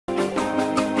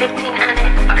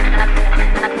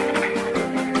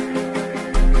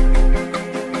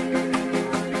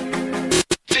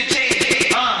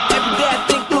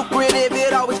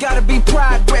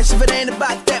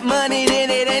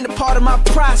ain't a part of my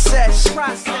process.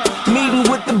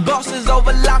 Meeting with the bosses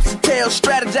over lobster tails,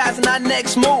 strategizing our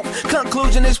next move.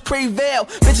 Conclusion is prevail.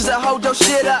 Bitches will hold your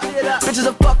shit up, bitches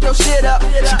will fuck your shit up.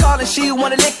 She callin', she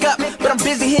wanna lick up, but I'm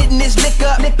busy hitting this lick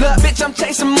up. Look, bitch, I'm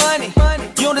chasing money.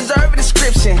 You don't deserve a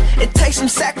description. It takes some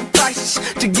sacrifices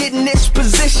to get in this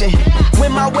position.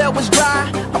 When my well was dry,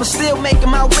 I was still making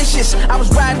my wishes. I was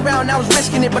riding around, I was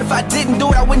risking it, but if I didn't do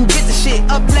it, I wouldn't get the shit.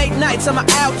 Up late nights, I'm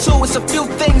out too. It's a few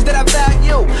things that I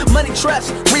value: money,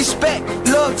 trust, respect,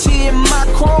 loyalty in my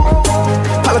crew.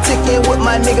 Politicking with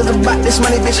my niggas about this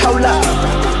money, bitch, hold up.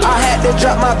 I had to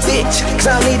drop my bitch, cause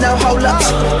I don't need no hold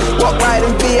ups. Walk right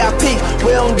in VIP,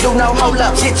 we don't do no hold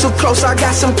ups. Get too close, I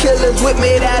got some killers with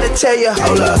me that'll tell you,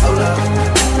 hold up, hold up,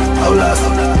 hold up,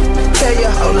 hold up. Tell you,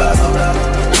 hold up, hold up,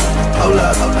 hold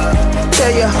up, hold up.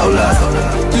 Tell you, hold up, hold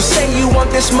up. You say you want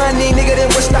this money, nigga, then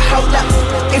what's the hold up?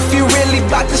 If you really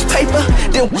bout this paper,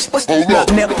 then what's the hold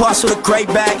up? Net boss with a great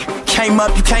bag, came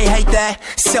up, you can't hate that.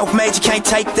 Self-made, you can't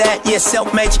take that. Yeah,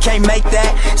 self-made, you can't make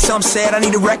that. Some said I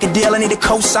need a record deal, I need a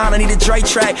cosign, I need a Dre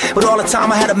track. But all the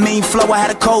time I had a mean flow, I had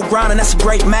a cold grind, and that's a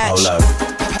great match. Hold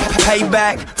up.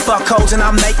 Payback, fuck hoes and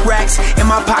I make racks. And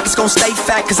my pockets gon' stay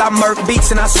fat, cause I murk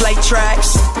beats and I slay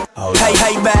tracks.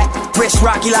 Payback, wrist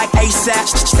rocky like ASAP.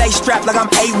 Stay strapped like I'm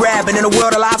A-Rab, and in a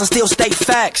world of lies I still state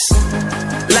facts.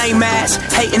 Lame ass,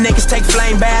 hating niggas take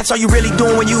flame baths. All you really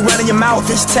doing when you running your mouth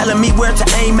is telling me where to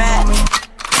aim at.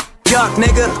 Duck,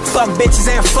 nigga, fuck bitches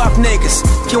and fuck niggas.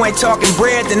 If you ain't talking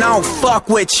bread, then I don't fuck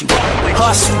with you.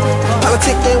 Hustle.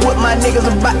 Politicking with my niggas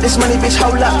about this money, bitch,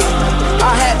 hold up.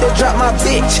 I had to drop my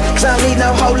bitch, cause I don't need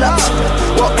no hold ups.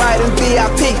 Walk right in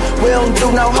VIP, we don't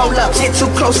do no hold ups. Get too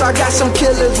close, I got some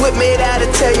killers with me that'll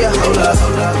tell you, hold up,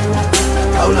 hold up,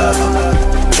 hold up, hold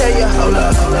up. Tell you, hold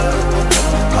up, hold up,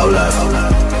 hold up, hold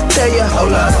up. Tell you,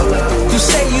 hold up, hold up. You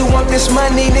say you want this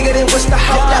money, nigga, then what's the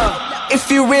hold up? If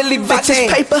you really bout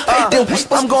this paper, then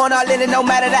I'm going all in, and no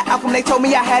matter the outcome. They told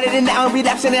me I had it and now I'm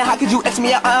relapsing. And how could you X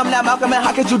me out? I'm not Malcolm, and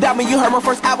how could you doubt me? You heard my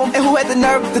first album, and who had the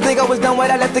nerve to think I was done with?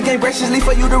 I left the game graciously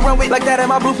for you to run with. Like that in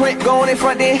my blueprint, going in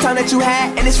front then. Time that you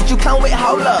had, and it's what you come with,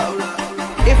 hold up.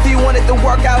 If you wanted to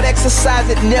work out, exercise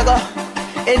it, nigga.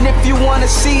 And if you wanna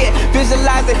see it,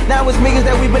 visualize it. Now it's millions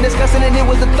that we've been discussing, and it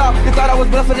was a thought. You thought I was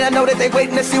bluffing, and I know that they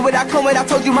waiting to see what I come with. I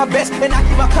told you my best, and I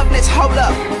keep my covenants, hold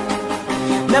up.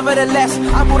 Nevertheless,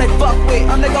 I'm who they fuck with.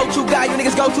 I'm the go-to guy, you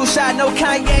niggas go too shy. No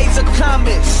Kanye's or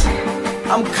comments.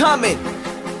 I'm coming.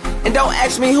 And don't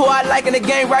ask me who I like in the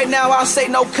game right now, I'll say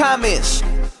no comments.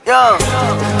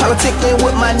 Politicking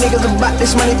with my niggas about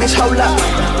this money, bitch, hold up.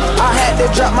 I had to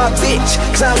drop my bitch,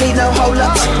 cause I don't need no hold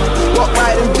ups. Walk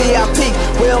right in VIP,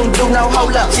 we don't do no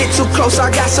hold ups. Get too close, I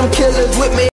got some killers with me.